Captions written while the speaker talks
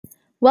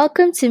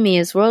Welcome to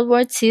Mia's World War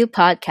II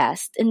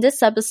podcast. In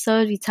this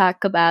episode, we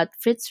talk about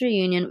Fritz's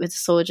reunion with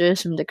soldiers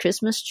from the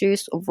Christmas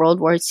truce of World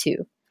War II.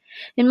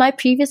 In my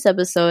previous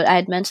episode, I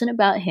had mentioned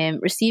about him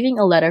receiving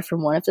a letter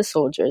from one of the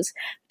soldiers,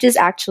 which is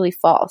actually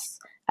false.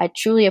 I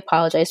truly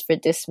apologize for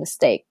this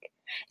mistake.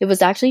 It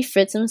was actually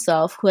Fritz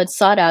himself who had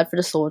sought out for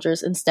the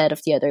soldiers instead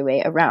of the other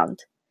way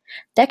around.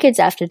 Decades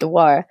after the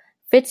war,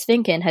 Fritz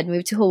Finken had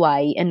moved to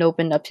Hawaii and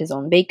opened up his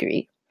own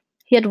bakery.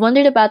 He had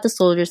wondered about the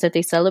soldiers that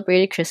they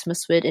celebrated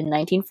Christmas with in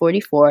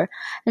 1944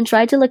 and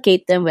tried to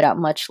locate them without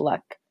much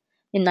luck.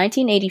 In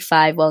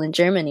 1985, while in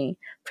Germany,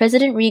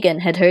 President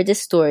Reagan had heard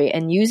this story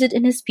and used it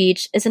in his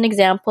speech as an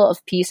example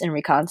of peace and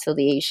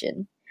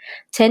reconciliation.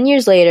 10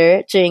 years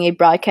later, during a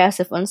broadcast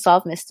of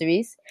Unsolved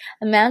Mysteries,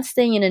 a man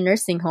staying in a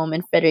nursing home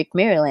in Frederick,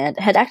 Maryland,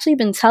 had actually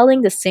been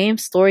telling the same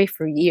story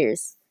for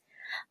years.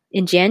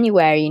 In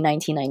January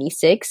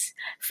 1996,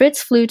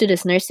 Fritz flew to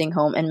this nursing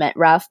home and met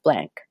Ralph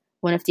Blank,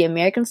 one of the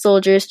American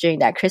soldiers during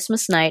that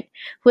Christmas night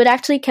who had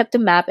actually kept the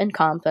map and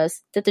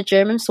compass that the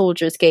German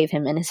soldiers gave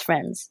him and his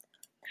friends.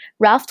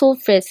 Ralph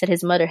told Fritz that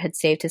his mother had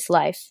saved his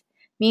life.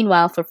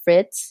 Meanwhile, for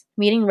Fritz,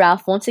 meeting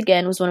Ralph once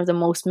again was one of the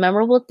most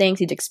memorable things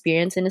he'd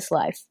experienced in his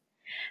life.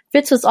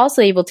 Fritz was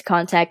also able to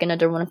contact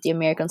another one of the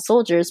American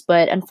soldiers,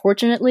 but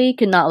unfortunately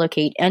could not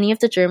locate any of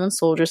the German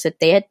soldiers that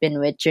they had been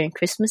with during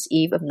Christmas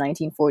Eve of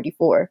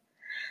 1944.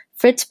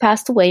 Fritz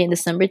passed away in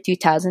December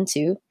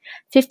 2002,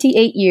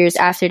 58 years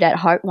after that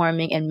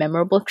heartwarming and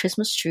memorable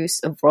Christmas truce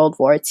of World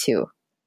War II.